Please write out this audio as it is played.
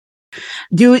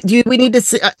Do we need to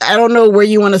say, I don't know where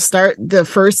you want to start the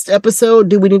first episode.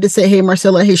 Do we need to say, hey,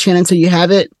 Marcella, hey, Shannon, so you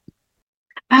have it?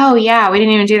 Oh yeah, we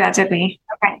didn't even do that, did we?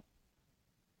 Okay.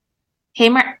 Hey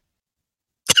Mar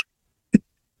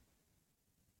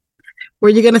Were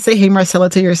you going to say, hey, Marcella,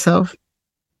 to yourself?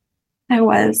 I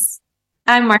was.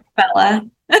 I'm Marcella.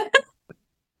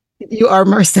 You are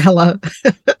Marcella.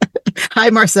 Hi,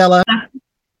 Marcella.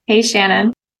 Hey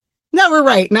Shannon. Now we're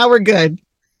right. Now we're good.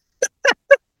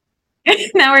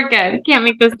 Now we're good. Can't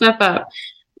make this stuff up.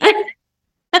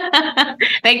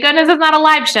 Thank goodness it's not a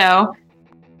live show.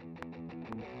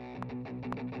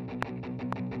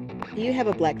 Do you have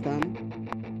a black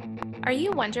thumb? Are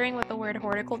you wondering what the word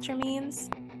horticulture means?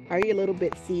 Are you a little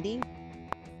bit seedy?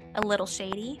 A little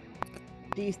shady?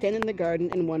 Do you stand in the garden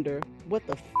and wonder, what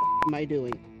the am I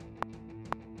doing?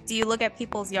 Do you look at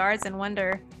people's yards and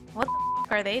wonder, what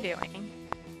the are they doing?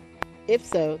 If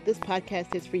so, this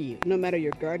podcast is for you, no matter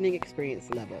your gardening experience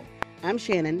level. I'm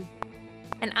Shannon.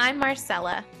 And I'm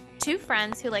Marcella, two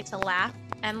friends who like to laugh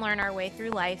and learn our way through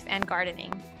life and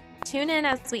gardening. Tune in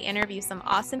as we interview some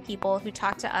awesome people who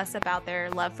talk to us about their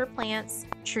love for plants,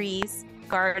 trees,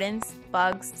 gardens,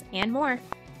 bugs, and more.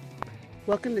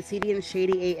 Welcome to Seedy and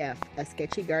Shady AF, a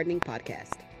sketchy gardening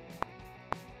podcast.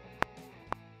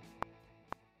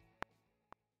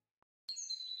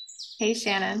 Hey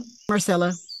Shannon.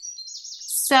 Marcella.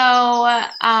 So,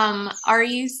 are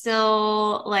you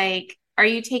still are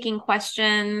you taking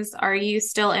questions? Are you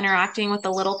still interacting with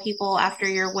the little people after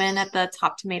your win at the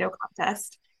Top Tomato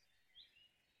Contest?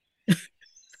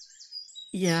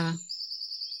 Yeah.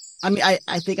 I mean,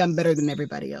 I think I'm better than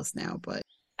everybody else now, but.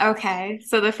 Okay,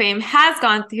 so the fame has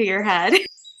gone through your head.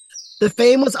 The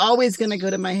fame was always going to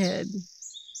go to my head.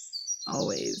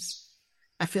 Always.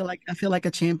 I feel like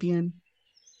a champion.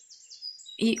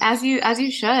 As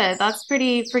you should. That's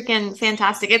pretty freaking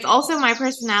fantastic. It's also my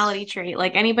personality trait.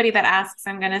 Like anybody that asks,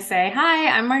 I'm gonna say, "Hi,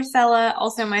 I'm Marcella.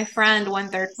 Also, my friend won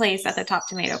third place at the Top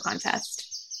Tomato Contest."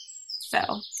 So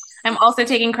I'm also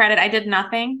taking credit. I did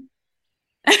nothing.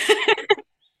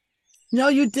 No,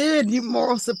 you did. You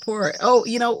moral support. Oh,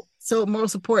 so moral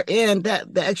support, and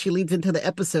that actually leads into the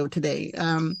episode today.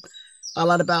 A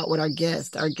lot about what our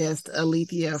guest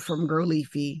Alethea from Grow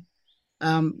Leafy.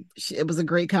 It was a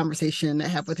great conversation to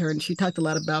have with her, and she talked a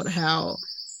lot about how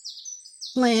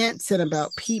plants and about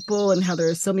people and how there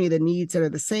are so many of the needs that are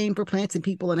the same for plants and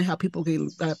people, and how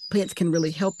plants can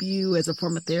really help you as a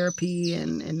form of therapy,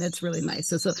 and that's really nice.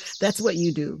 So that's what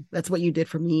you do. That's what you did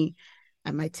for me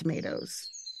and my tomatoes.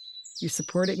 You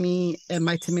supported me and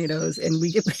my tomatoes, and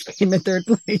we came in third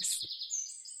place.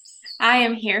 I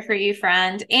am here for you,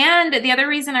 friend. And the other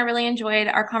reason I really enjoyed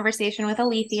our conversation with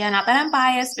Alethea, not that I'm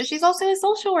biased, but she's also a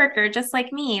social worker, just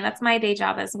like me. That's my day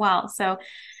job as well. So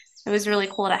it was really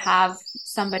cool to have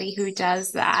somebody who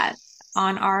does that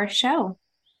on our show.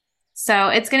 So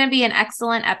it's going to be an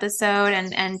excellent episode.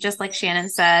 And just like Shannon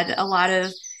said, a lot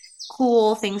of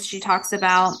cool things she talks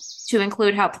about, to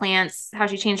include how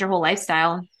she changed her whole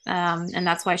lifestyle. And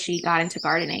that's why she got into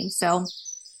gardening. So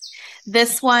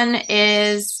this one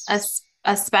is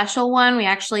a special one. We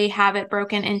actually have it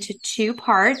broken into two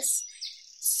parts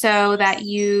so that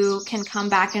you can come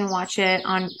back and watch it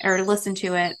or listen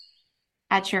to it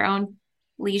at your own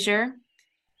leisure.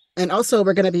 And also,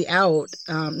 we're going to be out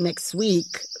next week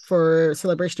for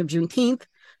celebration of Juneteenth.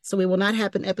 So we will not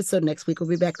have an episode next week. We'll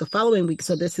be back the following week.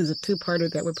 So this is a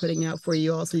two-parter that we're putting out for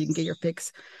you all, so you can get your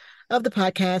fix of the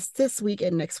podcast this week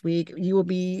and next week. You will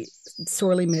be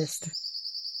sorely missed.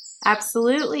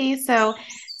 Absolutely. So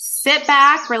sit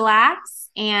back,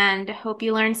 relax, and hope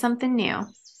you learned something new.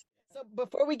 So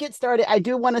before we get started, I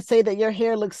do want to say that your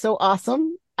hair looks so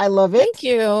awesome. I love it. Thank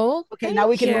you. Okay, now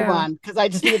we can move on, because I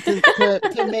just needed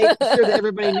to make sure that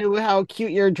everybody knew how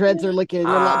cute your dreads are looking.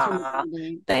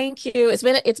 Thank you. It's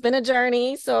been a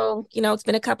journey. So, it's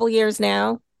been a couple years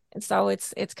now. And so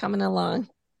it's coming along.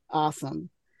 Awesome.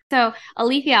 So,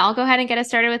 Alethea, I'll go ahead and get us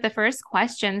started with the first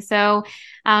question. So,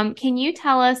 can you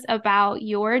tell us about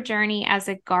your journey as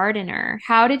a gardener?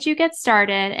 How did you get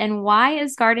started, and why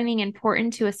is gardening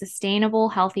important to a sustainable,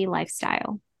 healthy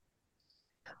lifestyle?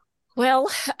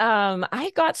 Well,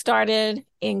 I got started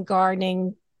in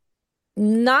gardening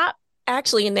not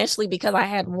actually initially because I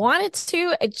had wanted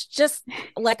to. It's just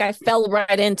like I fell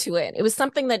right into it. It was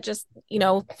something that just,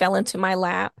 fell into my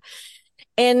lap.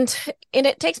 And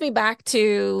it takes me back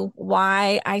to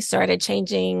why I started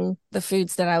changing the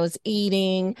foods that I was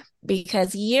eating,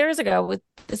 because years ago,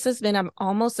 this has been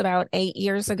almost about 8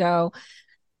 years ago,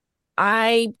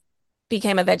 I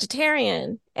became a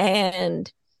vegetarian,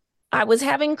 and I was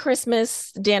having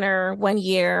Christmas dinner one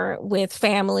year with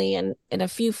family and a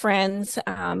few friends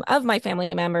of my family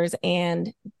members,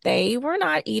 and they were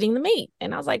not eating the meat.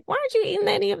 And I was like, why aren't you eating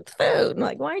any of the food? And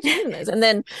like, why aren't you eating this? And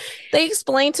then they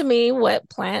explained to me what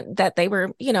plant that they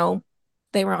were,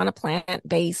 they were on a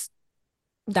plant-based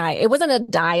diet. It wasn't a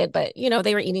diet, but,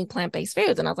 they were eating plant-based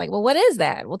foods. And I was like, well, what is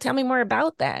that? Well, tell me more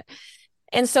about that.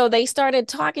 And so they started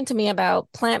talking to me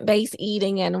about plant-based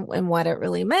eating and what it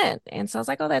really meant. And so I was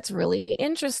like, oh, that's really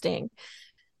interesting.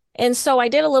 And so I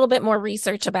did a little bit more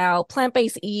research about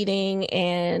plant-based eating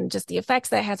and just the effects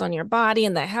that it has on your body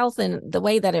and the health and the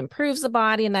way that it improves the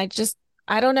body. And I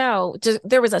don't know,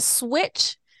 there was a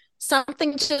switch.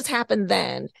 Something just happened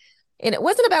then. And it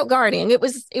wasn't about gardening. It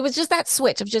was just that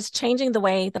switch of just changing the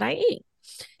way that I eat.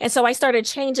 And so I started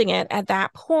changing it at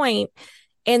that point.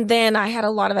 And then I had a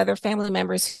lot of other family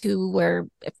members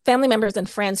and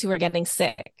friends who were getting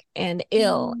sick and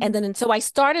ill. And then so I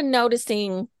started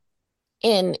noticing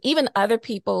in even other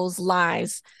people's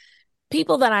lives,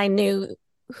 people that I knew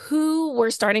who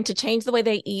were starting to change the way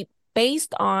they eat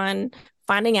based on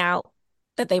finding out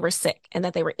that they were sick and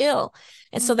that they were ill.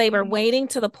 And so they were waiting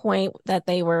to the point that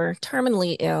they were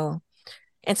terminally ill.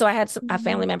 And so I had a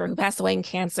family member who passed away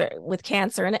with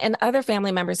cancer and other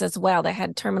family members as well that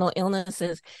had terminal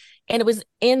illnesses. And it was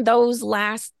in those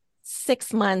last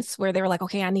 6 months where they were like,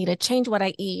 okay, I need to change what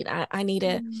I eat. I need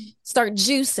to start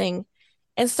juicing.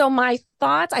 And so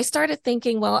I started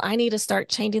thinking, well, I need to start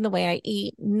changing the way I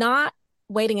eat, not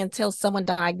waiting until someone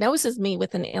diagnoses me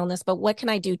with an illness, but what can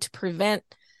I do to prevent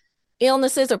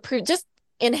illnesses or just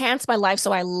enhance my life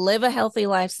so I live a healthy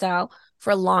lifestyle for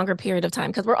a longer period of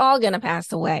time, because we're all going to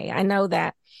pass away. I know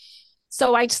that.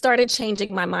 So I started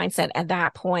changing my mindset at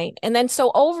that point. And then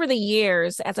so over the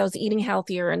years, as I was eating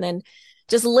healthier and then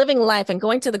just living life and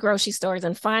going to the grocery stores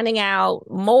and finding out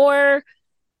more,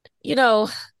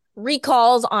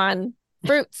 recalls on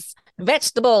fruits,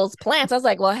 vegetables, plants, I was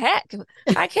like, well, heck,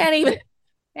 I'm changing meat.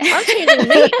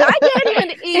 I can't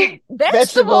even eat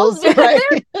vegetables because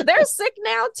right? they're sick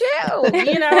now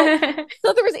too,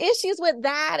 So there was issues with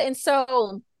that. And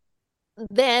so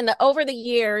then over the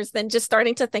years, then just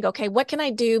starting to think, okay, what can I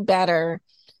do better?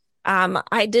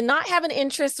 I did not have an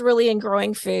interest really in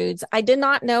growing foods. I did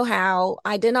not know how.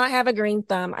 I did not have a green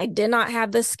thumb. I did not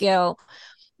have the skill.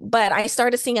 But I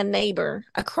started seeing a neighbor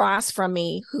across from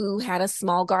me who had a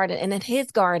small garden. And in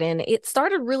his garden, it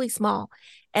started really small.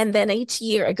 And then each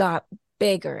year it got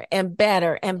bigger and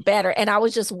better and better. And I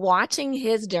was just watching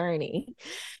his journey.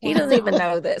 He doesn't even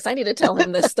know this. I need to tell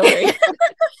him this story.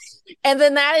 And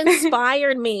then that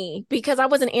inspired me because I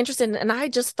wasn't interested and I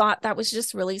just thought that was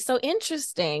just really so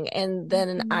interesting. And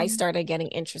then I started getting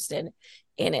interested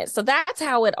in it. So that's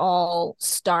how it all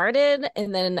started.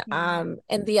 And then,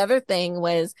 and the other thing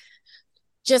was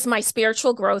just my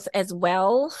spiritual growth as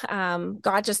well.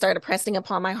 God just started pressing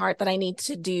upon my heart that I need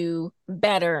to do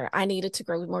better. I needed to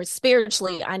grow more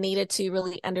spiritually. I needed to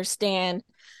really understand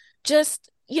just,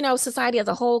 society as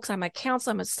a whole, because I'm a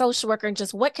counselor, I'm a social worker, and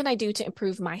just what can I do to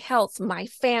improve my health, my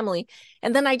family?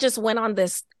 And then I just went on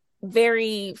this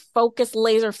very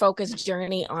laser focused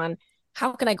journey on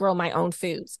how can I grow my own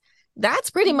foods? That's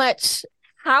pretty much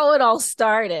how it all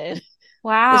started.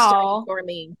 Wow. For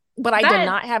me. But I did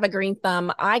not have a green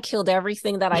thumb. I killed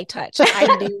everything that I touched.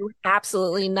 I knew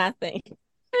absolutely nothing.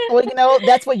 Well,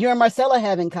 that's what you and Marcella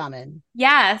have in common.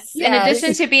 Yes. In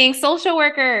addition to being social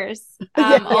workers,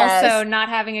 also not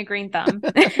having a green thumb.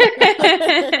 But,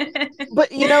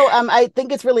 I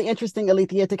think it's really interesting,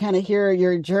 Alethea, to kind of hear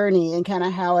your journey and kind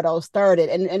of how it all started.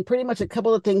 And pretty much a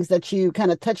couple of things that you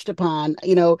kind of touched upon,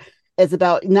 is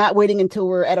about not waiting until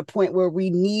we're at a point where we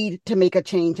need to make a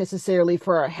change necessarily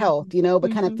for our health,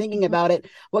 but kind of thinking about it,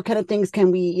 what kind of things can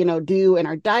we, do in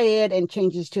our diet and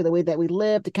changes to the way that we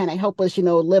live to kind of help us,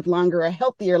 live longer or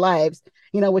healthier lives,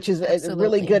 which is a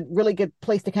really good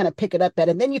place to kind of pick it up at.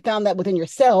 And then you found that within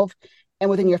yourself and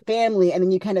within your family, and then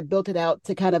you kind of built it out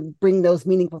to kind of bring those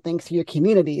meaningful things to your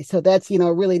community. So that's,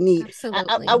 really neat.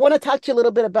 Absolutely. I want to talk to you a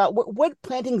little bit about what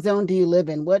planting zone do you live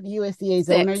in? What USDA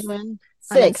zone are you in?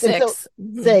 Six.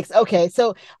 Six. Okay.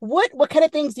 So what kind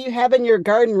of things do you have in your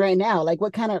garden right now? Like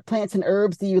what kind of plants and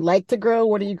herbs do you like to grow?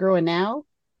 What are you growing now?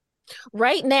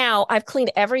 Right now, I've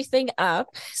cleaned everything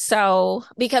up. So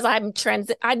because I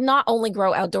not only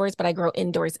grow outdoors, but I grow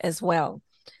indoors as well.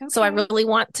 Okay. So I really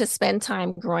want to spend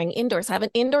time growing indoors. I have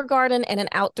an indoor garden and an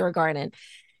outdoor garden.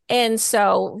 And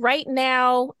so right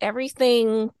now,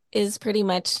 everything is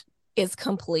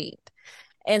complete.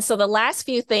 And so the last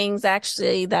few things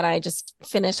actually that I just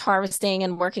finished harvesting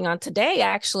and working on today,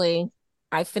 actually,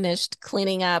 I finished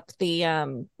cleaning up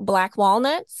the black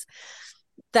walnuts.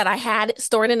 that I had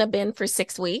stored in a bin for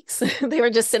 6 weeks. They were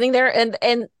just sitting there, and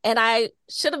I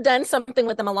should have done something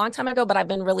with them a long time ago, but I've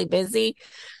been really busy.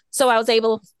 So I was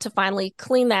able to finally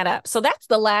clean that up. So that's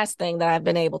the last thing that I've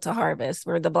been able to harvest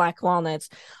were the black walnuts.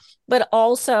 But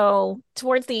also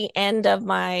towards the end of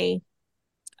my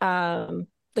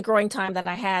the growing time that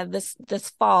I had this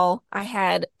fall, I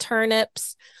had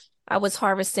turnips. I was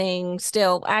harvesting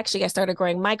still. Actually, I started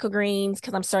growing microgreens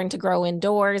because I'm starting to grow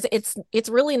indoors. It's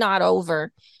really not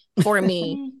over for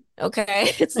me.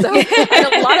 Okay. So I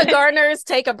know a lot of gardeners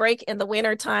take a break in the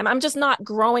winter time. I'm just not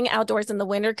growing outdoors in the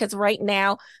winter because right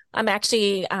now I'm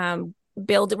actually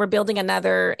we're building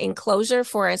another enclosure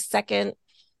for a second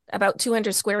about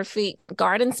 200 square feet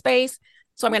garden space.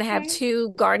 So I'm going to have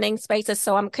 2 gardening spaces.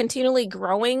 So I'm continually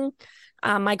growing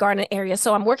my garden area.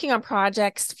 So I'm working on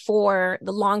projects for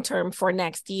the long term for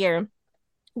next year.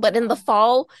 But in the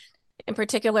fall, in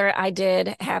particular, I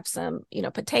did have some,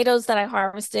 potatoes that I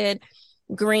harvested,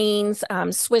 greens,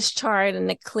 Swiss chard, and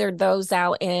I cleared those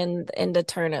out in the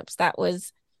turnips.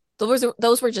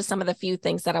 Those were just some of the few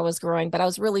things that I was growing, but I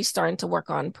was really starting to work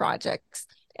on projects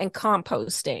and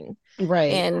composting.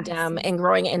 Right. And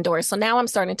growing indoors. So now I'm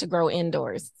starting to grow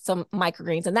indoors, some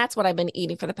microgreens. And that's what I've been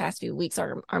eating for the past few weeks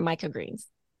are microgreens.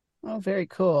 Oh, very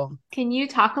cool. Can you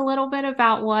talk a little bit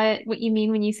about what you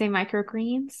mean when you say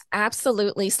microgreens?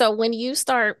 Absolutely. So when you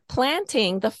start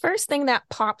planting, the first thing that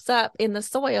pops up in the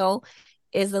soil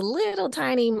is a little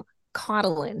tiny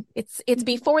cotyledon. It's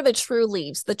before the true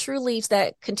leaves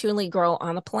that continually grow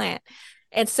on the plant.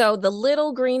 And so the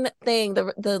little green thing,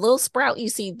 the little sprout you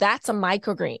see, that's a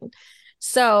microgreen.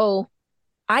 So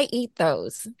I eat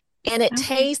those, and it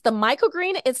tastes, the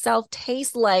microgreen itself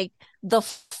tastes like the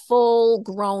full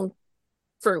grown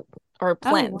fruit or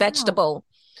plant, vegetable.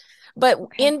 But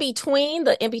in between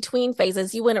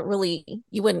phases, you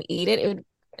wouldn't eat it. It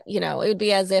would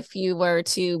be as if you were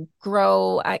to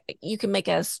grow, you can make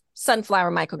a sunflower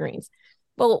microgreens.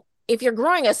 Well, if you're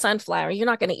growing a sunflower, you're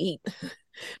not going to eat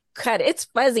it's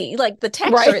fuzzy, like the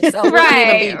texture itself.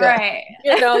 Right.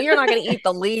 You're not going to eat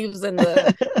the leaves and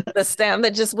the stem.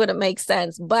 That just wouldn't make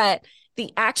sense. But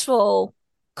the actual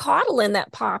cotyledon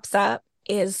that pops up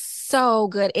is so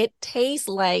good. It tastes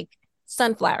like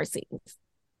sunflower seeds.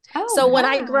 When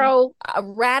I grow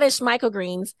radish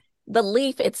microgreens, the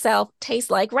leaf itself tastes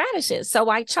like radishes. So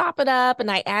I chop it up and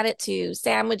I add it to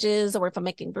sandwiches, or if I'm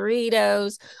making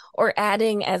burritos, or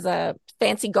adding as a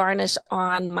fancy garnish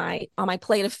on my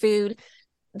plate of food.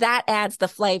 That adds the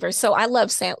flavor. So I love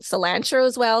cilantro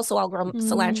as well. So I'll grow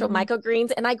cilantro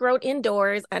microgreens, and I grow it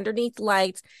indoors underneath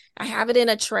lights. I have it in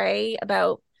a tray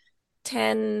about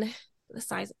 10, the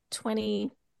size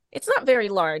 20. It's not very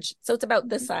large. So it's about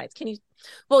this size.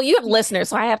 You have listeners,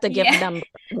 so I have to give numbers.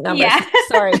 Yeah.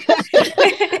 Sorry.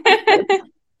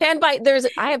 I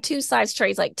have 2 size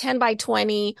trays, like 10 by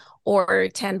 20 or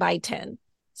 10 by 10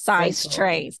 size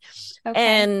trays. Okay.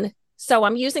 And so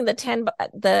I'm using the 10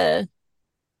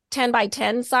 by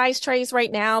 10 size trays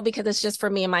right now because it's just for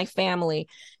me and my family.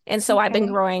 And so I've been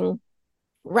growing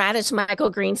radish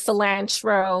microgreens,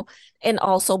 cilantro, and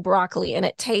also broccoli, and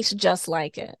it tastes just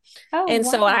like it.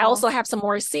 So I also have some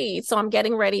more seeds. So I'm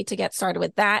getting ready to get started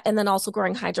with that. And then also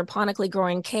growing hydroponically,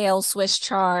 growing kale, Swiss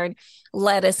chard,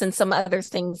 lettuce, and some other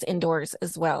things indoors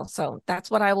as well. So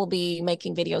that's what I will be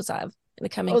making videos of in the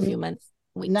coming few months.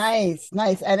 Weeks.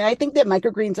 Nice. And I think that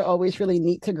microgreens are always really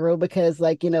neat to grow because,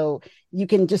 you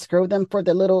can just grow them for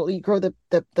you grow the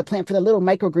plant for the little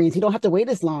microgreens. You don't have to wait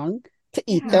as long to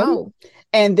eat them.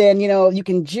 And then, you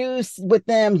can juice with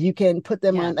them. You can put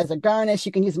them on as a garnish.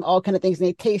 You can use them all kind of things. And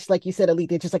they taste, like you said,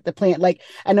 Alethea, just like the plant. Like,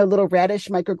 I know little radish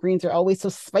microgreens are always so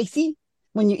spicy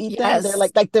when you eat them. They're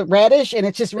like the radish, and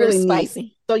it's just really spicy.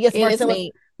 Neat. So yes,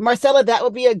 Marcella, that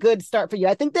would be a good start for you.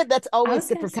 I think that's always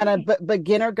good for kind of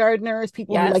beginner gardeners,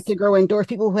 people who like to grow indoors,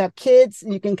 people who have kids.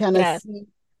 You can kind of see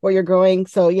where you're growing.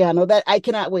 So that I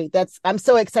cannot wait. I'm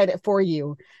so excited for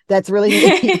you. That's really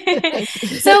neat.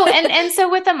 So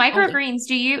with the microgreens,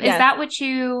 is that what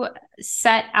you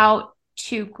set out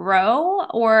to grow?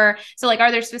 Or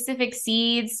are there specific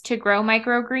seeds to grow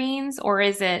microgreens, or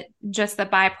is it just the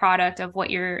byproduct of what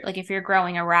you're if you're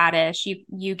growing a radish,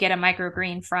 you get a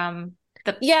microgreen from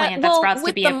the plant that sprouts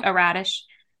to be a radish?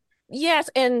 Yes.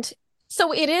 And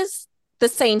so it is the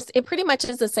same. It pretty much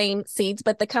is the same seeds,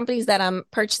 but the companies that I'm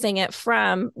purchasing it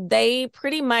from, they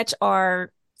pretty much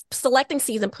are selecting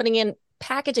seeds and putting in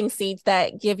packaging seeds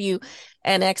that give you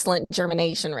an excellent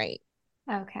germination rate.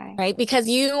 Okay. Right. Because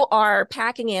you are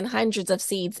packing in hundreds of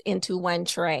seeds into one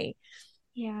tray.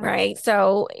 Yeah. Right.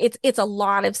 So it's a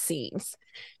lot of seeds.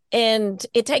 And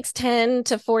it takes 10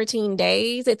 to 14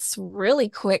 days. It's really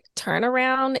quick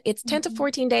turnaround. It's 10 to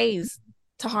 14 days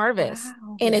to harvest.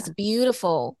 Wow. And it's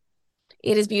beautiful.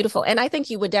 It is beautiful. And I think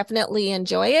you would definitely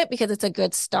enjoy it because it's a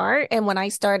good start. And when I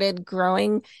started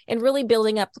growing and really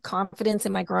building up the confidence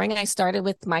in my growing, I started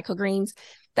with microgreens.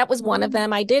 That was one of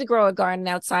them. I did grow a garden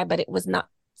outside, but it was not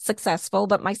successful.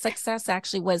 But my success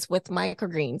actually was with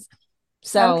microgreens.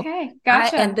 So, okay,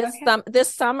 gotcha.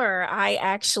 This summer, I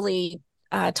actually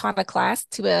taught a class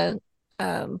to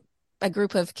a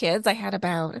group of kids. I had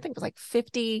about, I think it was like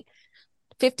 50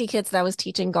 kids that I was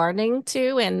teaching gardening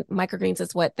to, and microgreens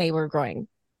is what they were growing.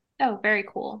 Oh, very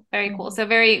cool. Very cool. So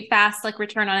very fast, like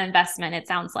return on investment, it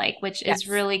sounds like, which is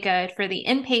really good for the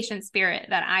impatient spirit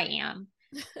that I am.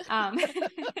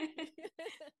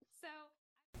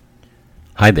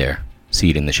 Hi there,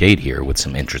 Seed in the Shade here with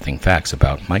some interesting facts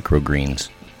about microgreens.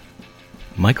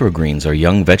 Microgreens are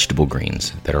young vegetable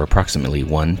greens that are approximately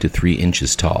 1 to 3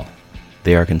 inches tall.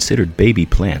 They are considered baby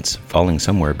plants, falling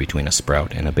somewhere between a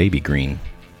sprout and a baby green.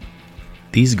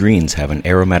 These greens have an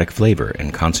aromatic flavor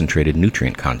and concentrated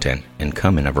nutrient content and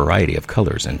come in a variety of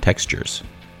colors and textures.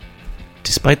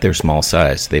 Despite their small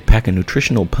size, they pack a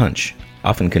nutritional punch,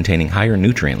 often containing higher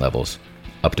nutrient levels,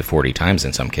 up to 40 times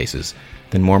in some cases,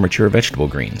 than more mature vegetable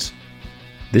greens.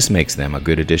 This makes them a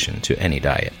good addition to any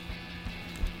diet.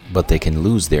 But they can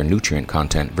lose their nutrient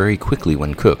content very quickly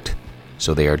when cooked,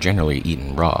 so they are generally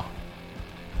eaten raw.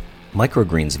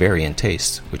 Microgreens vary in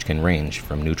taste, which can range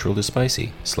from neutral to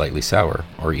spicy, slightly sour,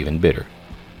 or even bitter,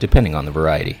 depending on the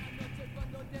variety.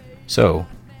 So,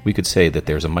 we could say that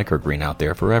there's a microgreen out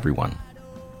there for everyone.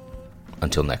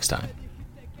 Until next time.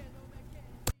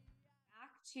 Back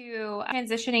to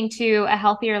transitioning to a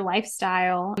healthier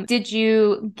lifestyle, did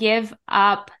you give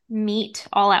up meat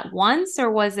all at once,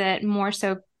 or was it more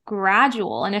so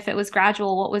gradual? And if it was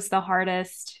gradual, what was the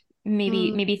hardest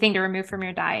maybe thing to remove from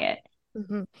your diet?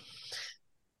 Mm-hmm.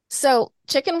 So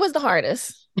chicken was the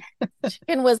hardest.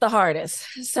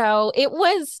 So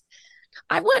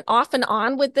I went off and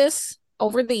on with this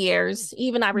over the years.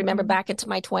 Even I remember back into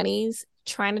my 20s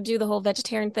trying to do the whole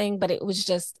vegetarian thing, but I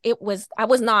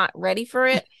was not ready for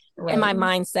it in my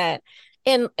mindset.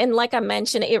 And like I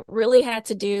mentioned, it really had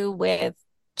to do with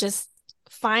just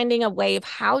finding a way of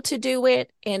how to do it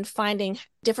and finding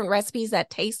different recipes that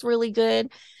taste really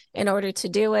good in order to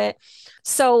do it.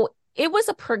 So it was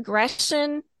a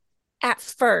progression at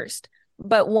first,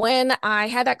 but when I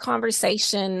had that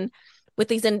conversation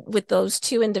with those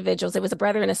two individuals, it was a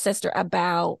brother and a sister,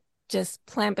 about just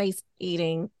plant-based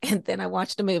eating, and then I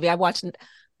watched a movie. I watched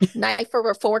Knife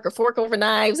Over Fork or Fork Over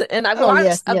Knives, and I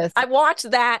watched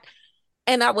that,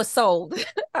 and I was sold. It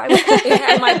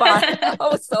had my body. I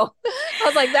was sold. I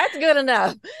was like, that's good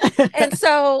enough. And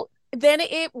so then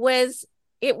it was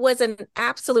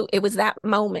that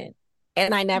moment,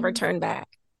 and I never turned back.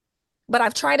 But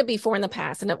I've tried it before in the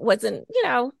past, and it wasn't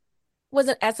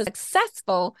as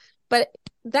successful, but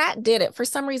that did it. For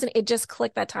some reason, it just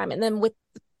clicked that time. And then with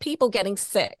people getting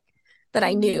sick that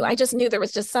I just knew there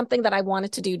was just something that I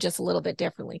wanted to do just a little bit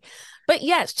differently. But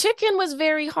yes, chicken was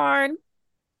very hard.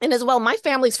 And as well, my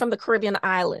family's from the Caribbean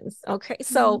islands. Okay.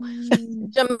 So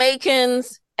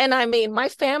Jamaicans, and I mean, my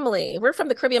family, we're from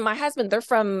the Caribbean. My husband, they're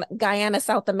from Guyana,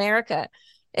 South America.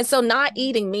 And so not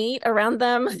eating meat around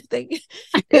them,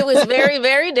 it was very,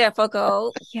 very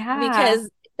difficult. Yeah. Because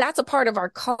that's a part of our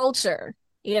culture.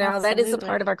 That is a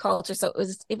part of our culture. So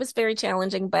it was very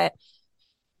challenging, but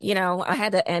I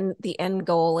had to end the end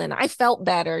goal, and I felt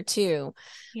better too.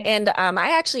 Yeah. And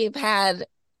I actually have had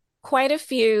quite a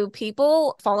few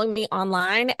people following me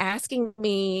online asking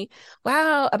me,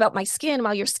 wow, about my skin,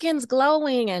 wow, your skin's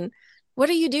glowing, and what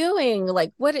are you doing?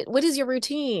 Like, what is your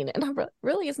routine? And I'm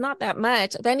really, it's not that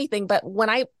much of anything. But when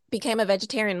I became a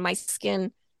vegetarian, my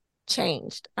skin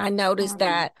changed. I noticed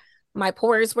that my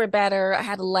pores were better. I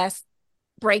had less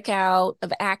breakout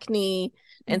of acne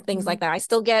and things like that. I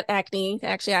still get acne.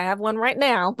 Actually, I have one right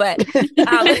now, but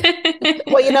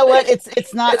well, you know what?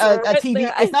 It's not a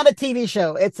TV. It's not a TV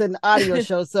show. It's an audio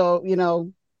show. So,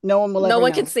 no one will ever know. No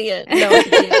one can see it.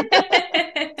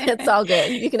 It's all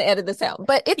good. You can edit this out,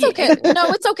 but it's okay.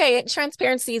 No, it's okay.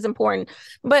 Transparency is important,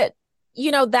 but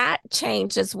that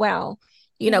changed as well.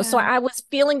 So I was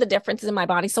feeling the differences in my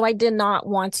body. So I did not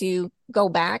want to go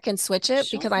back and switch it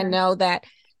because I know that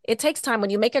it takes time.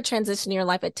 When you make a transition in your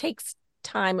life, it takes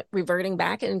time reverting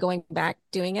back and going back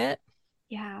doing it.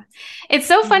 Yeah. It's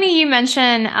so funny you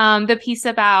mentioned the piece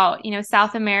about,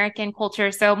 South American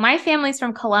culture. So my family's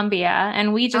from Colombia,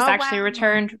 and we just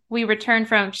returned. We returned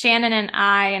from Shannon and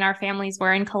I, and our families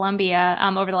were in Colombia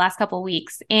over the last couple of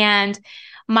weeks. And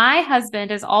my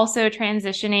husband is also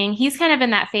transitioning. He's kind of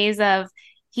in that phase of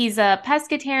he's a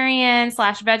pescatarian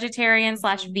slash vegetarian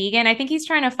slash vegan. I think he's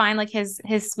trying to find like his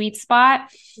sweet spot.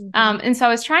 And so I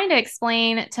was trying to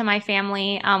explain to my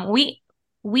family,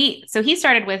 so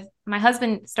my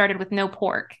husband started with no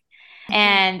pork,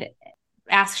 and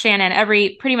ask Shannon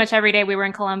pretty much every day we were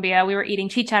in Colombia, we were eating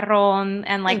chicharrón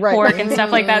and like pork and stuff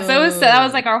like that. So that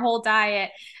was like our whole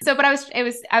diet. So, but I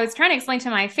was trying to explain to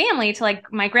my family, to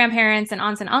like my grandparents and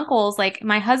aunts and uncles, like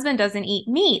my husband doesn't eat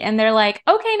meat. And they're like,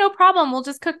 okay, no problem. We'll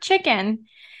just cook chicken.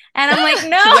 And I'm like,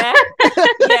 no.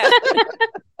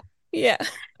 Yeah.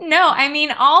 No, I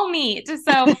mean all meat.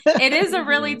 So it is a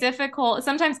really difficult,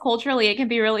 sometimes culturally, it can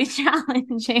be really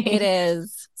challenging. It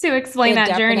is. To explain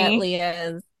that journey.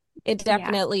 It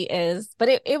definitely is.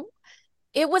 But it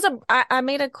was I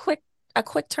made a quick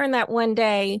turn that one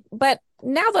day. But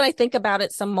now that I think about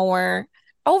it some more,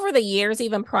 over the years,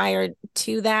 even prior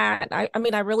to that, I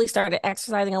mean, I really started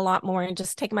exercising a lot more and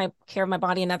just taking care of my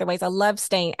body in other ways. I love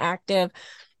staying active,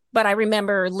 but I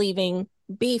remember leaving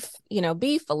beef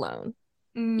alone,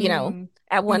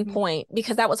 at one point,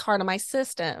 because that was hard on my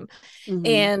system.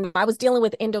 And I was dealing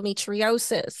with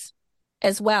endometriosis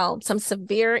as well, some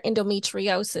severe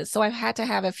endometriosis. So I had to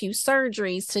have a few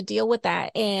surgeries to deal with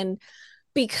that. And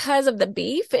because of the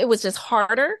beef, it was just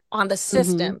harder on the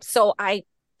system. So I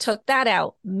took that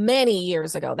out many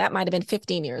years ago. That might have been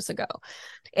 15 years ago.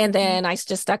 And then I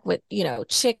just stuck with,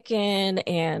 chicken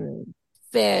and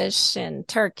fish and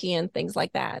turkey and things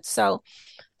like that. So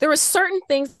there were certain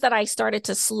things that I started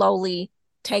to slowly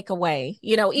take away,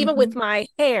 even with my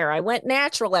hair. I went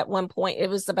natural at one point. It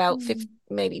was about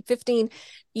maybe 15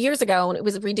 years ago, and it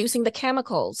was reducing the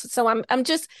chemicals. So I'm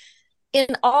just,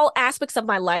 in all aspects of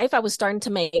my life, I was starting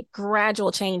to make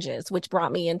gradual changes, which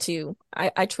brought me into,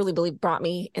 I truly believe brought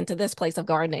me into this place of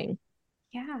gardening.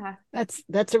 Yeah. That's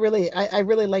I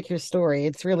really like your story.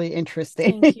 It's really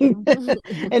interesting. Thank you.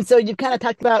 And so you've kind of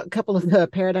talked about a couple of the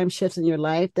paradigm shifts in your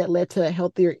life that led to a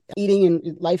healthier eating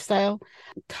and lifestyle.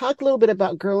 Talk a little bit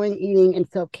about growing, eating, and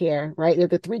self-care, right? They're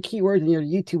the 3 key words in your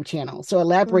YouTube channel. So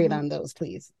elaborate on those,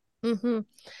 please.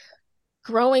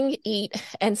 Growing, eat,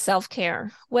 and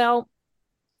self-care. Well,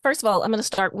 first of all, I'm going to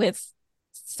start with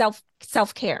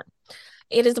self-care.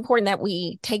 It is important that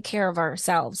we take care of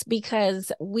ourselves,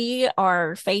 because we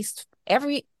are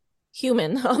every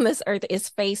human on this earth is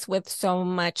faced with so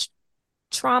much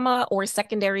trauma or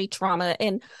secondary trauma.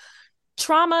 And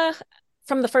trauma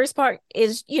from the first part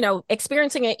is,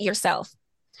 experiencing it yourself.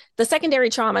 The secondary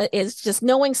trauma is just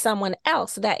knowing someone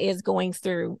else that is going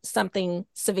through something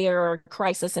severe or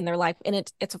crisis in their life, and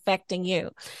it's affecting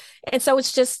you. And so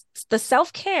it's just, the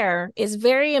self-care is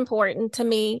very important to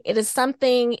me. It is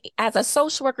something, as a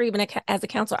social worker, even as a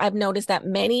counselor, I've noticed that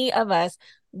many of us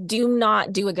do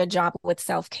not do a good job with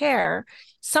self-care.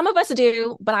 Some of us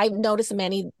do, but I've noticed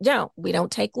many don't. We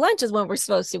don't take lunches when we're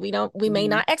supposed to. We may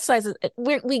not exercise.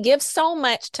 We give so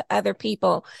much to other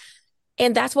people.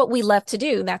 And that's what we love to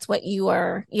do. That's what you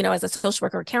are, as a social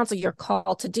worker or counselor, you're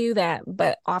called to do that.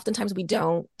 But oftentimes we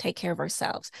don't take care of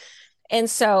ourselves. And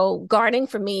so gardening,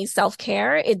 for me,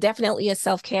 self-care, it definitely is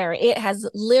self-care. It has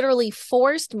literally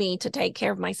forced me to take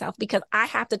care of myself, because I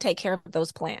have to take care of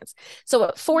those plants. So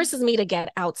it forces me to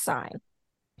get outside.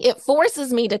 It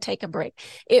forces me to take a break.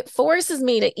 It forces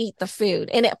me to eat the food,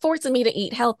 and it forces me to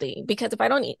eat healthy, because if I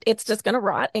don't eat, it's just going to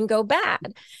rot and go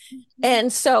bad.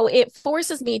 And so it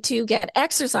forces me to get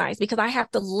exercise, because I have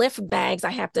to lift bags.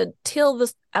 I have to till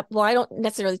this up. Well, I don't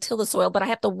necessarily till the soil, but I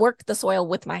have to work the soil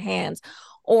with my hands,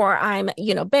 or I'm,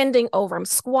 bending over, I'm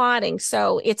squatting.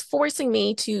 So it's forcing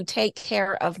me to take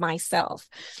care of myself.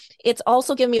 It's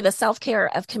also given me the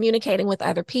self-care of communicating with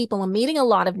other people and meeting a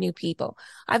lot of new people.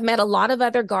 I've met a lot of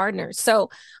other gardeners. So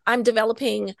I'm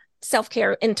developing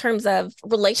self-care in terms of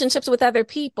relationships with other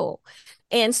people.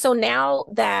 And so now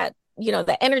that,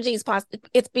 the energy is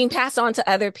it's being passed on to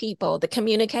other people, the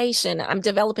communication, I'm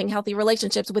developing healthy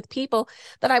relationships with people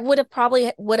that I would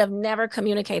have never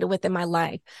communicated with in my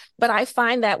life. But I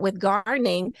find that with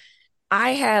gardening,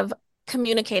 I have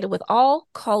communicated with all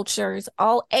cultures,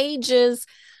 all ages,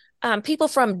 people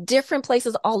from different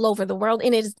places all over the world,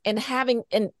 and having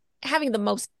the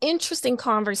most interesting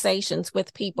conversations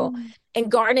with people.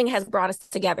 And gardening has brought us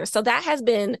together. So that has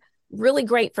been really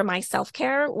great for my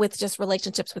self-care with just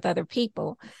relationships with other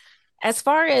people. As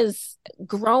far as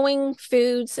growing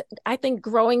foods, I think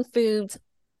growing foods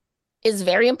is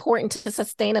very important to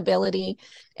sustainability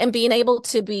and being able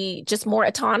to be just more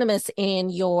autonomous in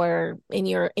your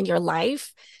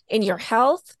life, in your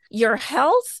health. Your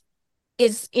health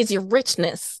is your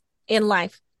richness in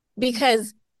life,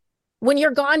 because when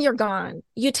you're gone, you're gone.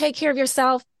 You take care of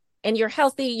yourself and you're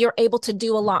healthy, you're able to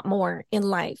do a lot more in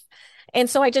life. And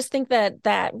so I just think that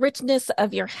that richness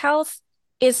of your health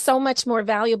is so much more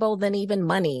valuable than even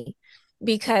money,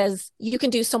 because you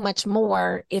can do so much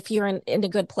more if you're in a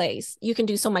good place. You can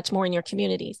do so much more in your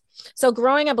communities. So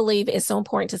growing, I believe, is so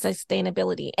important to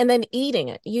sustainability. And then eating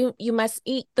it. You must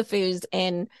eat the foods,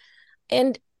 and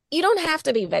you don't have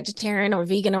to be vegetarian or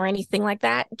vegan or anything like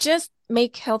that. Just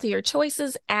make healthier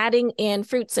choices, adding in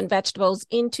fruits and vegetables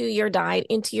into your diet,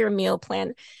 into your meal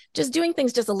plan, just doing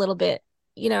things just a little bit,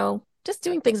 just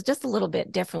doing things just a little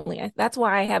bit differently. That's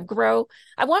why I have grow.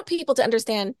 I want people to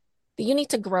understand that you need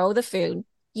to grow the food,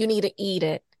 you need to eat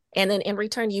it, and then in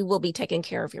return, you will be taking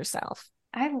care of yourself.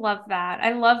 I love that.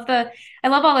 I love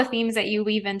all the themes that you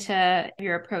weave into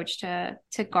your approach to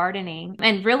gardening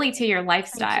and really to your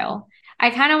lifestyle. I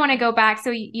kind of want to go back.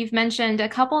 So you've mentioned a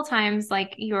couple of times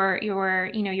like your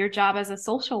job as a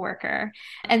social worker.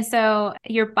 And so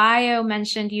your bio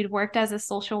mentioned you'd worked as a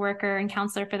social worker and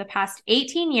counselor for the past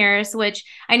 18 years, which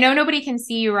I know nobody can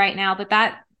see you right now, but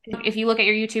that if you look at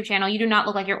your YouTube channel, you do not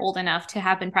look like you're old enough to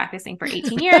have been practicing for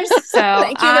 18 years. So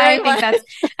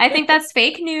I think that's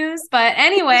fake news. But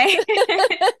anyway,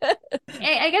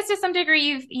 I guess to some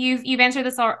degree you've answered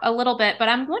this a little bit, but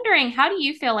I'm wondering, how do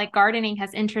you feel like gardening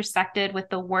has intersected with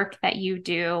the work that you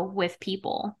do with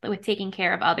people, with taking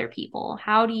care of other people?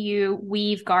 How do you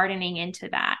weave gardening into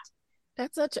that?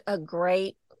 That's such a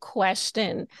great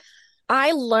question.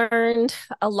 I learned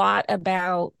a lot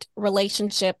about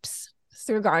relationships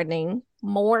through gardening,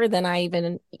 more than I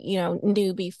even,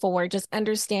 knew before, just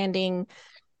understanding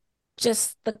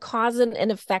just the cause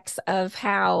and effects of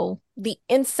how the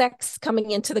insects coming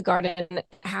into the garden,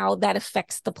 how that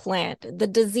affects the plant, the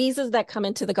diseases that come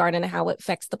into the garden, how it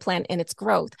affects the plant and its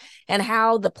growth, and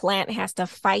how the plant has to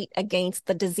fight against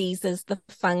the diseases,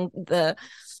 the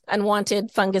unwanted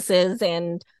funguses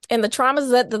and the traumas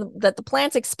that the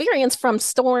plants experience from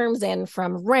storms and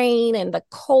from rain and the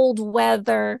cold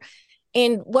weather,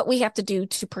 and what we have to do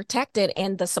to protect it,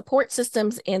 and the support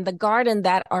systems in the garden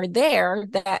that are there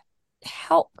that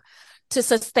help to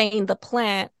sustain the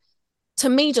plant, to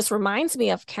me just reminds me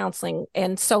of counseling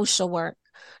and social work.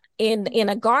 In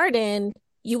a garden,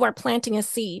 you are planting a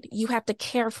seed. You have to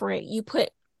care for it. You put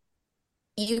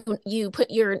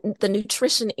the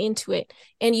nutrition into it,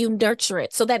 and you nurture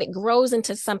it so that it grows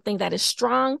into something that is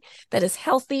strong, that is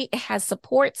healthy. It has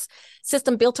supports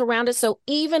system built around it. So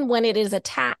even when it is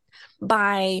attacked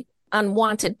by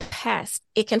unwanted pests,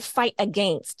 it can fight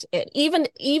against it. Even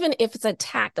if it's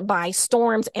attacked by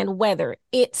storms and weather,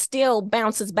 it still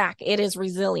bounces back. It is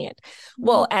resilient. Mm-hmm.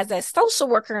 Well, as a social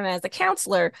worker and as a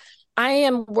counselor, I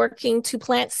am working to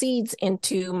plant seeds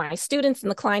into my students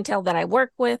and the clientele that I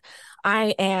work with.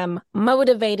 I am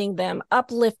motivating them,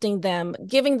 uplifting them,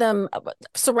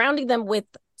 surrounding them with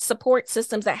support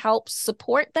systems that help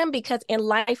support them, because in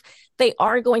life, they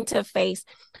are going to face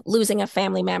losing a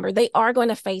family member. They are going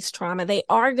to face trauma. They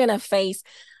are going to face,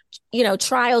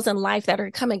 trials in life that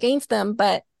are come against them.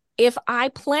 But if I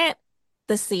plant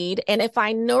the seed, and if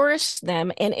I nourish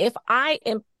them, and if I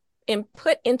am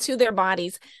put into their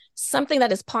bodies something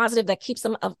that is positive, that keeps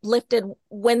them uplifted,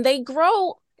 when they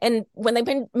grow and when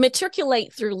they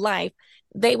matriculate through life,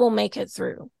 they will make it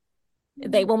through.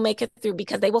 They will make it through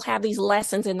because they will have these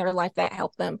lessons in their life that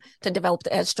help them to develop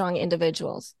as strong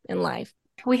individuals in life.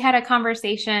 We had a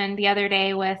conversation the other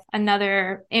day with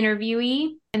another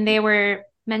interviewee, and they were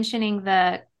mentioning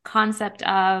the concept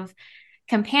of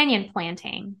companion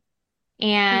planting.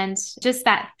 And just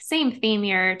that same theme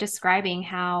you're describing,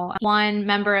 how one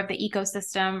member of the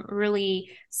ecosystem really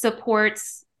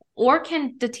supports or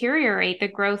can deteriorate the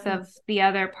growth of the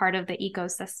other part of the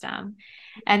ecosystem.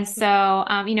 And so,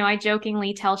 I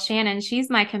jokingly tell Shannon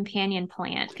she's my companion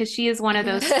plant, because she is one of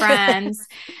those friends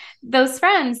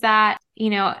that,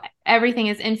 everything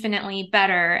is infinitely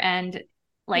better and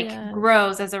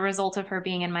grows as a result of her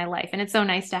being in my life. And it's so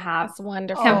nice to have That's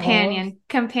wonderful.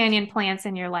 companion plants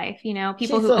in your life,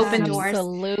 people who open doors.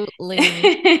 Absolutely.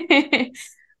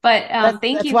 But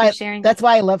thank you for sharing. That's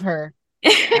why I love her.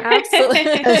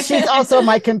 Absolutely. She's also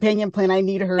my companion plant. I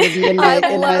need her to be in my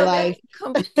life.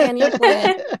 Companion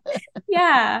plant.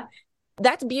 Yeah.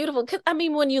 That's beautiful. Because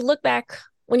when you look back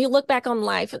on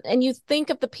life and you think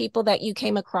of the people that you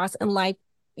came across in life,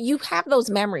 you have those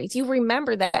memories. You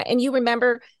remember that, and you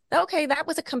remember, okay, that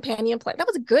was a companion plant. That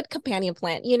was a good companion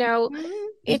plant.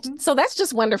 Mm-hmm. So that's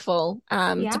just wonderful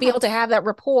to be able to have that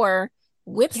rapport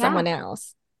with someone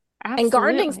else. Absolutely. And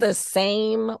gardening's the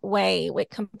same way with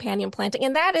companion planting.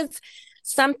 And that is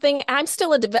something, I'm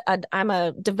still I'm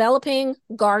a developing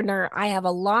gardener. I have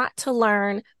a lot to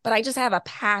learn, but I just have a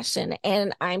passion,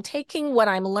 and I'm taking what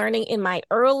I'm learning in my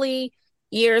early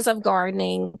years of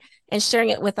gardening and sharing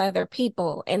it with other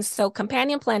people. And so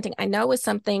companion planting, I know, is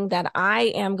something that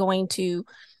I am going to,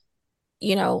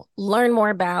 learn more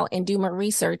about and do more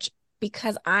research,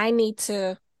 because I need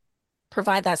to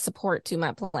provide that support to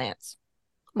my plants,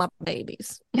 my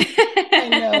babies. I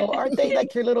know. Aren't they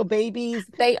like your little babies?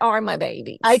 They are my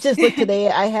babies. I just looked today.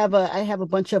 I have a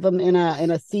bunch of them in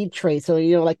a seed tray. So,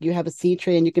 like you have a seed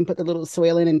tray and you can put the little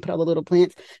soil in and put all the little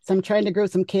plants. So I'm trying to grow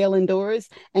some kale indoors.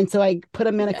 And so I put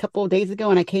them in a couple of days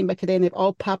ago, and I came back today and they've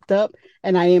all popped up.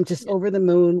 And I am just over the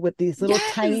moon with these little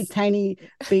tiny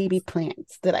baby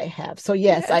plants that I have. So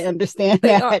yes, I understand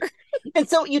that. And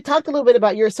so you talked a little bit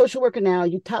about, you're a social worker now.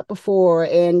 You taught before,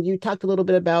 and you talked a little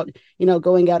bit about,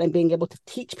 going out and being able to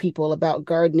teach people about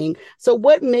gardening. So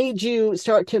what made you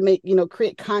start to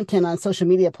create content on social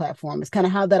media platforms? Kind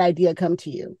of how that idea come to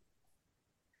you?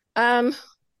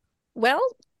 Well,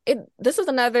 this is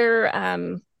another,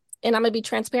 and I'm gonna be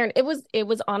transparent. It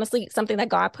was honestly something that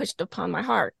God pushed upon my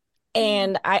heart.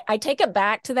 And I take it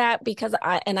back to that because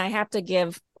I have to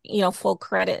give, full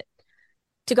credit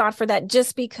to God for that,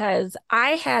 just because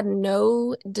I had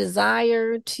no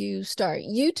desire to start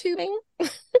YouTubing.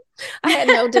 I had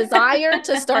no desire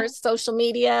to start social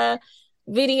media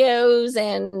videos,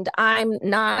 and I'm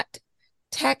not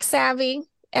tech savvy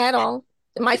at all.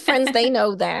 My friends, they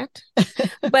know that.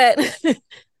 But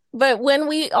when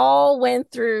we all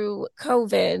went through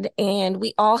COVID and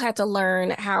we all had to learn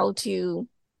how to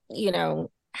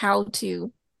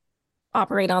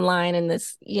operate online in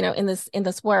this, in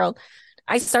this world,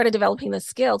 I started developing the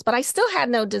skills, but I still had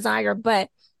no desire, but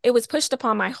it was pushed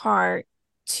upon my heart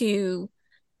to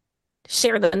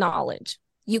share the knowledge.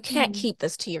 You can't keep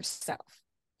this to yourself.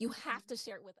 You have to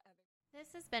share it with others.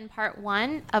 This has been part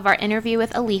 1 of our interview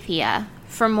with Alethea.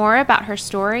 For more about her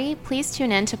story, please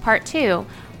tune in to part 2,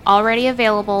 already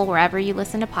available wherever you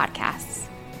listen to podcasts.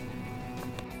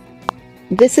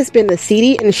 This has been the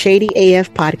Seedy and Shady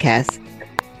AF podcast.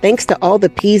 Thanks to all the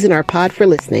P's in our pod for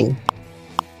listening.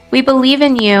 We believe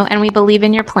in you, and we believe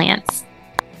in your plants.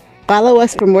 Follow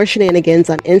us for more shenanigans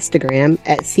on Instagram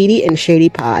at Seedy and Shady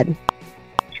Pod.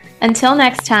 Until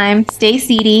next time, stay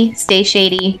seedy, stay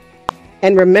shady.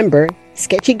 And remember,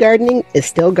 sketchy gardening is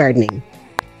still gardening.